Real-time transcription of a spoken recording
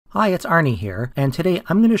Hi, it's Arnie here, and today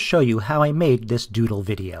I'm going to show you how I made this doodle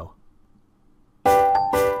video.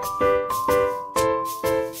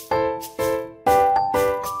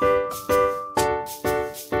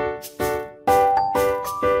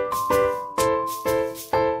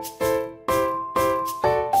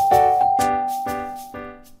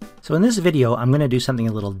 So in this video, I'm going to do something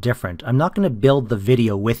a little different. I'm not going to build the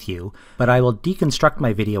video with you, but I will deconstruct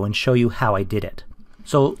my video and show you how I did it.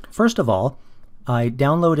 So first of all, I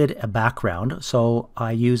downloaded a background, so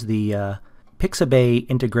I use the Pixabay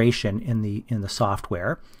integration in the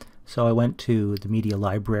software. So I went to the media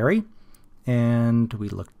library, and we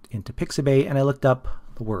looked into Pixabay, and I looked up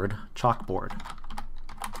the word chalkboard.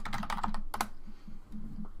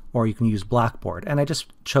 Or you can use blackboard, and I just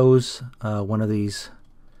chose one of these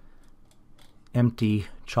empty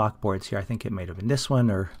chalkboards here. I think it might have been this one,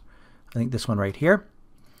 or I think this one right here.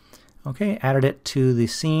 Okay, added it to the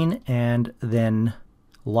scene and then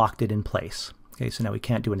locked it in place. Okay, so now we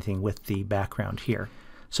can't do anything with the background here.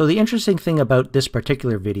 So the interesting thing about this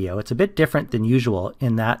particular video, it's a bit different than usual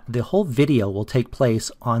in that the whole video will take place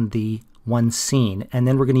on the one scene, and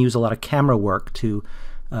then we're going to use a lot of camera work to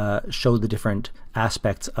show the different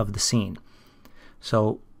aspects of the scene.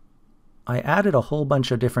 So I added a whole bunch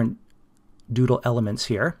of different doodle elements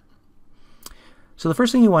here. So the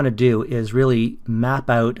first thing you want to do is really map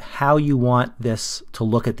out how you want this to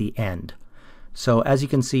look at the end. So as you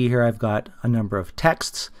can see here, I've got a number of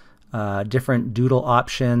texts, different doodle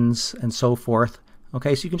options, and so forth.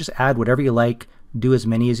 Okay, so you can just add whatever you like, do as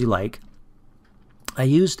many as you like. I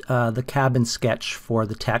used the cabin sketch for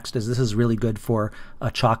the text, as this is really good for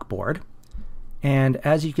a chalkboard. And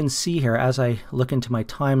as you can see here, as I look into my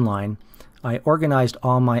timeline, I organized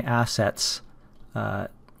all my assets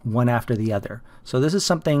one after the other. So this is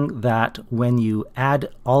something that when you add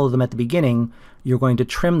all of them at the beginning, you're going to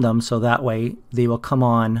trim them so that way they will come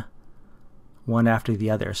on one after the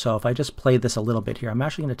other. So if I just play this a little bit here, I'm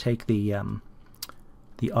actually going to take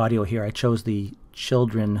the audio here. I chose the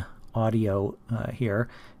children audio here,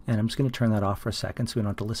 and I'm just going to turn that off for a second so we don't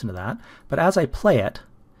have to listen to that. But as I play it,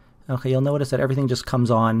 okay, you'll notice that everything just comes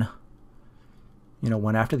on, you know,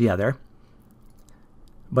 one after the other.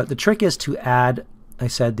 But the trick is to add, I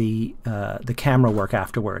said, the camera work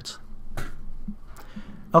afterwards.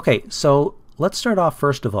 Okay, so let's start off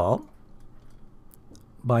first of all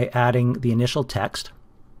by adding the initial text.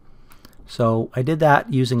 So I did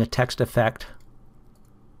that using a text effect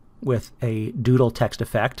with a doodle text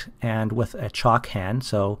effect and with a chalk hand.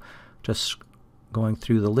 So just going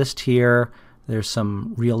through the list here, there's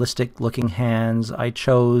some realistic looking hands. I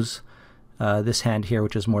chose this hand here,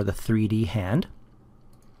 which is more the 3D hand.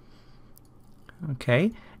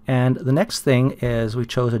 Okay, and the next thing is we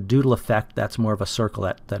chose a doodle effect that's more of a circle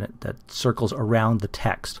that circles around the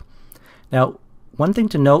text. Now, one thing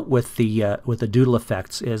to note with the doodle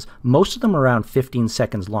effects is most of them are around 15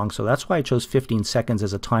 seconds long, so that's why I chose 15 seconds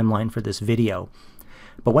as a timeline for this video.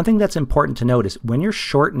 But one thing that's important to note is when you're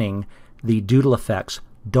shortening the doodle effects,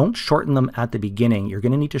 don't shorten them at the beginning. You're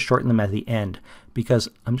going to need to shorten them at the end, because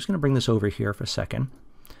I'm just going to bring this over here for a second.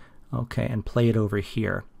 Okay, and play it over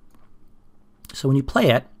here. So when you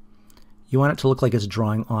play it, you want it to look like it's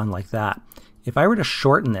drawing on like that. If I were to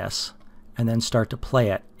shorten this and then start to play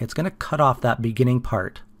it, it's going to cut off that beginning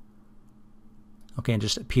part, okay, and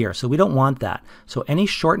just appear. So we don't want that. So any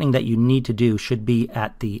shortening that you need to do should be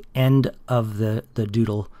at the end of the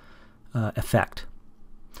doodle effect.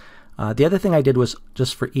 The other thing I did was,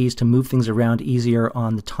 just for ease, to move things around easier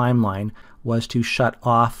on the timeline, was to shut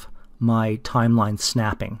off my timeline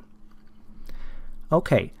snapping.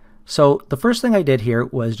 Okay. So the first thing I did here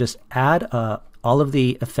was just add all of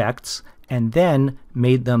the effects and then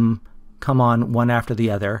made them come on one after the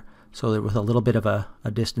other, so with a little bit of a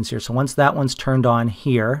distance here. So once that one's turned on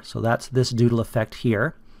here, so that's this doodle effect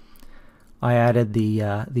here, I added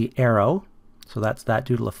the arrow, so that's that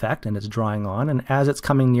doodle effect, and it's drawing on. And as it's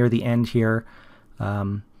coming near the end here,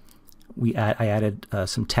 I added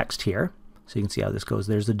some text here, so you can see how this goes.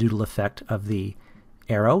 There's the doodle effect of the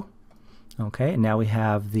arrow. Okay, and now we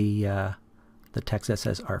have the text that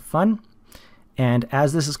says "Are fun," and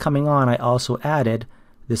as this is coming on, I also added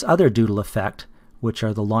this other doodle effect, which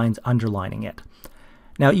are the lines underlining it.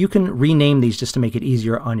 Now you can rename these just to make it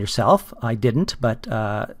easier on yourself. I didn't, but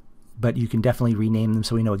you can definitely rename them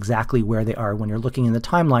so we know exactly where they are when you're looking in the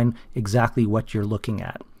timeline, exactly what you're looking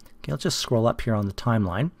at. Okay, let's just scroll up here on the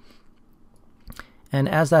timeline, and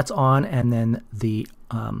as that's on, and then the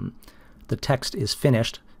text is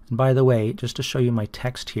finished. And by the way, just to show you my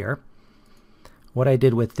text here, what I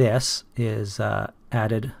did with this is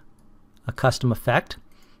added a custom effect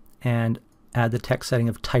and add the text setting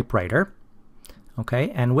of typewriter. Okay,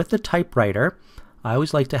 and with the typewriter, I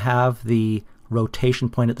always like to have the rotation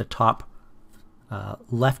point at the top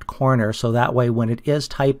left corner, so that way when it is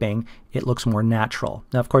typing, it looks more natural.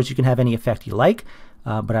 Now, of course, you can have any effect you like,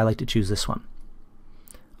 but I like to choose this one.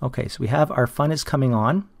 Okay, so we have our fun is coming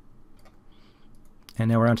on. And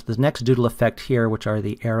now we're on to the next doodle effect here, which are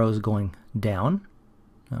the arrows going down.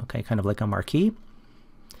 Okay, kind of like a marquee.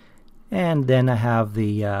 And then I have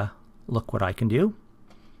the look what I can do.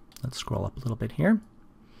 Let's scroll up a little bit here.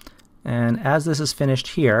 And as this is finished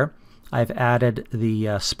here, I've added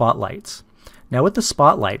the spotlights. Now with the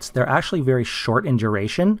spotlights, they're actually very short in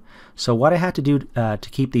duration. So what I had to do to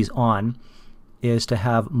keep these on is to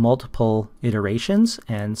have multiple iterations.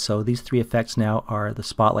 And so these three effects now are the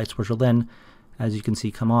spotlights, which will then, as you can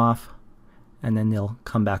see, come off, and then they'll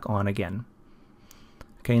come back on again.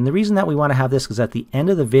 Okay, and the reason that we want to have this is at the end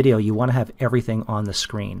of the video, you want to have everything on the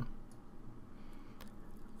screen.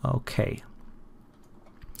 Okay,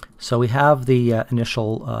 so we have the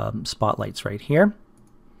initial spotlights right here.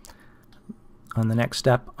 On the next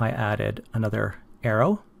step, I added another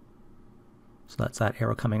arrow. So that's that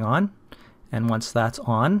arrow coming on. And once that's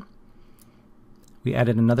on, we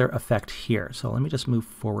added another effect here. So let me just move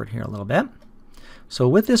forward here a little bit. So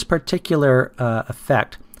with this particular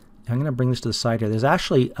effect, I'm going to bring this to the side here. There's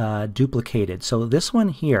actually duplicated. So this one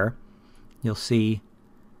here, you'll see,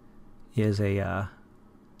 is a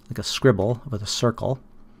like a scribble with a circle.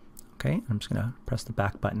 Okay, I'm just going to press the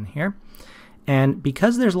back button here. And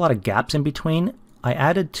because there's a lot of gaps in between, I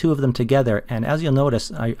added two of them together. And as you'll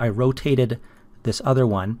notice, I rotated this other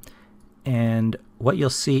one. And what you'll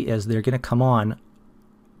see is they're going to come on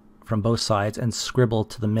from both sides and scribble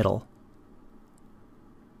to the middle.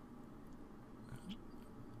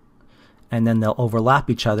 And then they'll overlap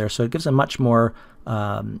each other, so it gives a much more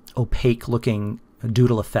opaque looking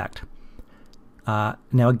doodle effect.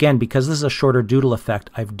 Now again, because this is a shorter doodle effect,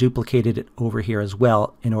 I've duplicated it over here as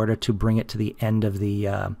well in order to bring it to the end of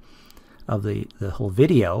the whole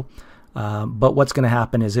video. But what's going to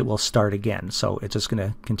happen is it will start again, so it's just going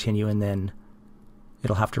to continue and then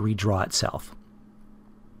it'll have to redraw itself.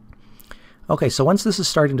 Okay, so once this is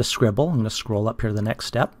starting to scribble, I'm going to scroll up here to the next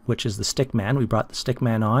step, which is the stick man. We brought the stick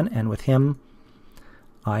man on, and with him,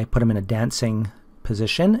 I put him in a dancing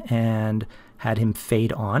position and had him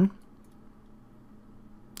fade on.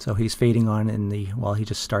 So he's fading on while he's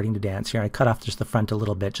just starting to dance here. I cut off just the front a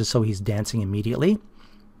little bit, just so he's dancing immediately.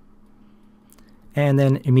 And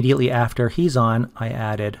then immediately after he's on, I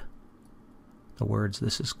added the words,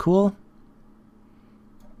 "This is cool."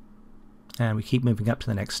 And we keep moving up to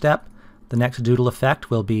the next step. The next doodle effect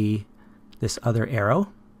will be this other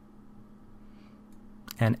arrow.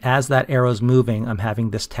 And as that arrow is moving, I'm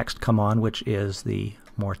having this text come on, which is the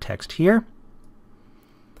more text here.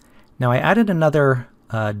 Now I added another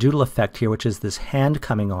doodle effect here, which is this hand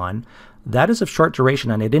coming on. That is of short duration,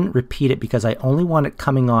 and I didn't repeat it because I only want it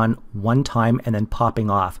coming on one time and then popping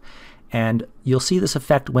off. And you'll see this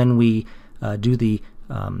effect when we do the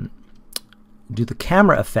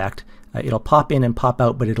camera effect. It'll pop in and pop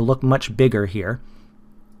out, but it'll look much bigger here.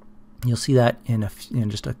 You'll see that in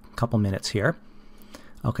just a couple minutes here.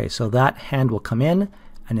 Okay, so that hand will come in,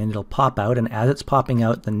 and then it'll pop out, and as it's popping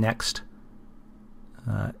out, the next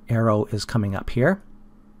arrow is coming up here.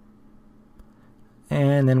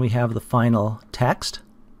 And then we have the final text.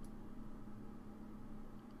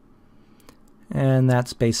 And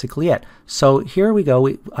that's basically it. So here we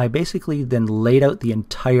go. I basically then laid out the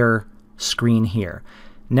entire screen here.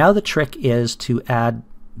 Now the trick is to add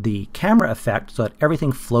the camera effect so that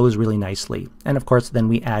everything flows really nicely. And of course then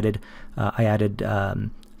I added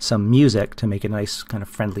some music to make a nice kind of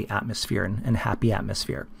friendly atmosphere and happy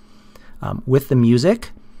atmosphere. With the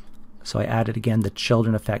music, so I added again the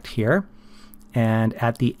children effect here. And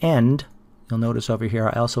at the end, you'll notice over here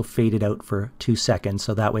I also faded out for 2 seconds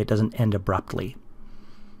so that way it doesn't end abruptly.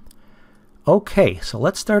 Okay, so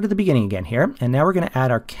let's start at the beginning again here. And now we're going to add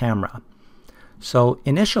our camera. So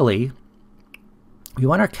initially, we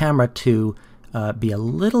want our camera to be a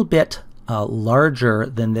little bit larger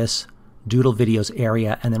than this Doodle Videos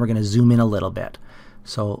area, and then we're going to zoom in a little bit.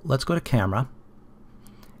 So let's go to camera,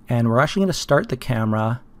 and we're actually going to start the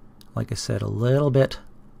camera, like I said, a little bit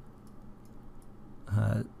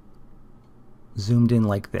zoomed in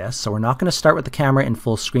like this. So we're not going to start with the camera in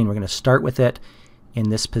full screen. We're going to start with it in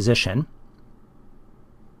this position.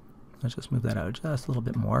 Let's just move that out just a little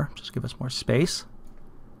bit more, just give us more space.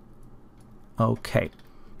 Okay,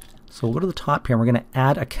 so we'll go to the top here and we're going to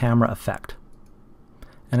add a camera effect.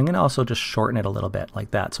 And I'm going to also just shorten it a little bit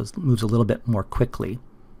like that so it moves a little bit more quickly.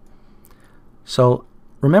 So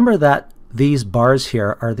remember that these bars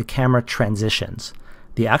here are the camera transitions.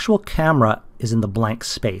 The actual camera is in the blank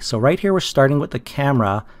space. So right here we're starting with the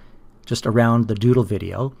camera just around the doodle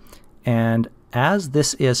video, and as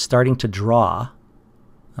this is starting to draw,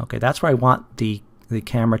 okay, that's where I want the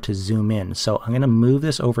camera to zoom in. So I'm going to move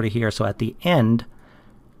this over to here. So at the end,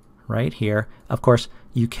 right here, of course,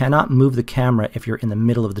 you cannot move the camera if you're in the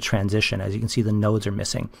middle of the transition. As you can see, the nodes are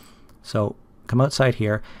missing. So come outside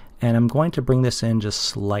here, and I'm going to bring this in just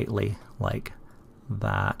slightly like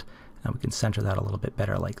that. And we can center that a little bit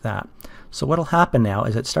better like that. So what'll happen now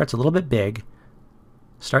is it starts a little bit big,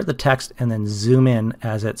 start the text, and then zoom in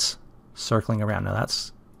as it's circling around. Now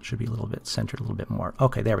that's should be a little bit centered a little bit more.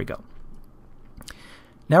 Okay, there we go.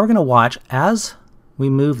 Now we're going to watch as we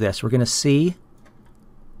move this. We're going to see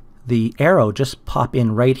the arrow just pop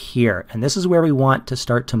in right here, and this is where we want to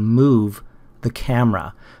start to move the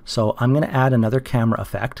camera. So I'm going to add another camera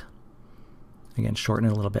effect. Again, shorten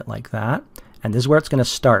it a little bit like that, and this is where it's going to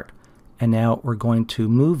start. And now we're going to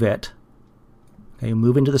move it. Okay,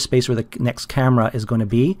 move into the space where the next camera is going to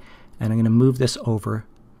be, and I'm going to move this over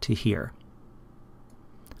to here.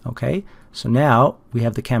 Okay, so now we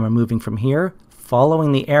have the camera moving from here,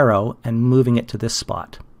 following the arrow and moving it to this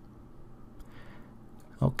spot.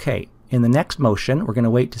 Okay, in the next motion, we're going to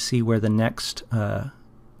wait to see where the next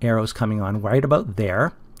arrow is coming on, right about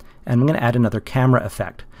there, and I'm going to add another camera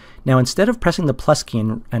effect. Now instead of pressing the plus key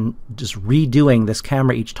and just redoing this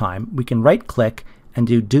camera each time, we can right click and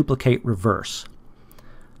do duplicate reverse.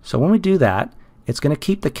 So when we do that, it's going to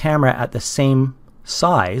keep the camera at the same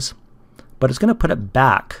size, but it's going to put it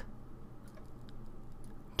back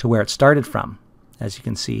to where it started from, as you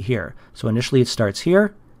can see here. So initially it starts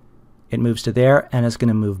here, it moves to there, and it's going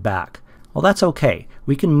to move back. Well, that's okay.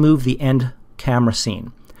 We can move the end camera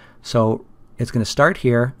scene. So it's going to start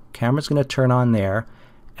here, camera's going to turn on there,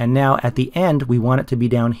 and now at the end we want it to be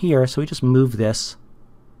down here, so we just move this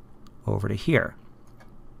over to here.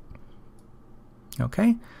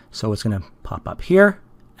 Okay, so it's going to pop up here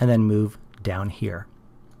and then move down here.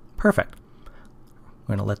 Perfect.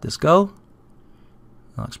 We're going to let this go.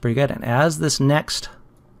 That looks pretty good. And as this next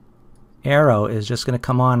arrow is just going to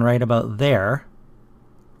come on right about there,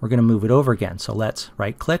 we're going to move it over again. So let's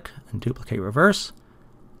right click and duplicate reverse.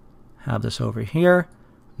 Have this over here.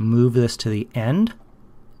 Move this to the end.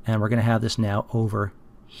 And we're going to have this now over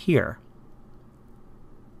here.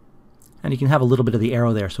 And you can have a little bit of the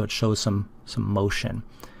arrow there so it shows some motion.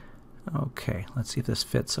 Okay, let's see if this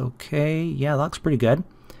fits okay. Yeah, that looks pretty good.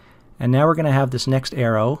 And now we're going to have this next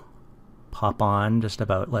arrow pop on just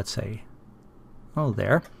about, let's say, oh,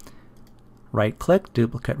 there. Right click,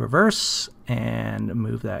 duplicate reverse, and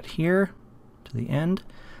move that here to the end.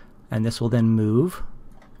 And this will then move.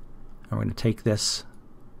 And we're going to take this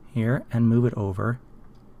here and move it over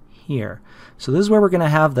here. So this is where we're going to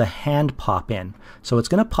have the hand pop in. So it's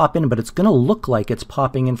going to pop in, but it's going to look like it's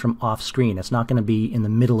popping in from off screen. It's not going to be in the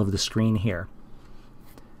middle of the screen here.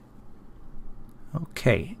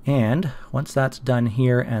 Okay, and once that's done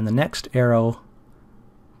here and the next arrow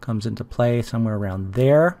comes into play somewhere around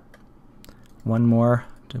there, one more,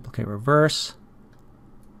 duplicate reverse.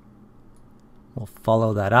 We'll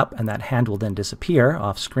follow that up, and that hand will then disappear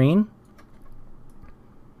off screen.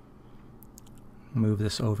 Move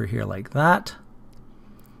this over here like that.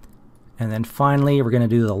 And then finally, we're going to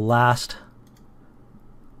do the last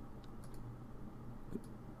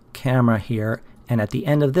camera here. And at the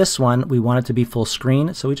end of this one, we want it to be full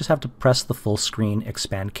screen. So we just have to press the full screen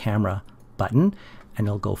expand camera button, and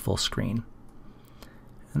it'll go full screen.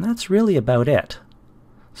 And that's really about it.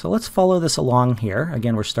 So let's follow this along here.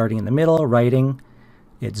 Again, we're starting in the middle, writing.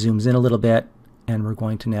 It zooms in a little bit, and we're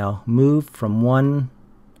going to now move from one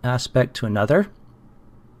aspect to another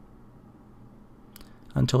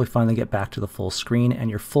until we finally get back to the full screen and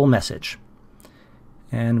your full message.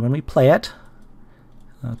 And when we play it,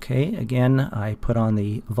 okay, again, I put on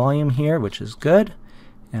the volume here, which is good,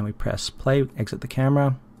 and we press play, exit the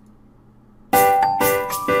camera.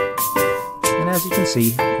 And as you can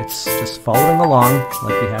see, it's just following along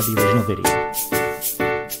like we had the original video.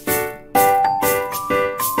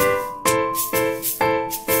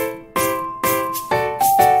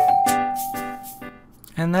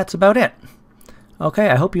 And that's about it. Okay,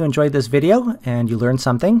 I hope you enjoyed this video and you learned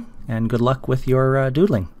something, and good luck with your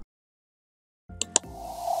doodling.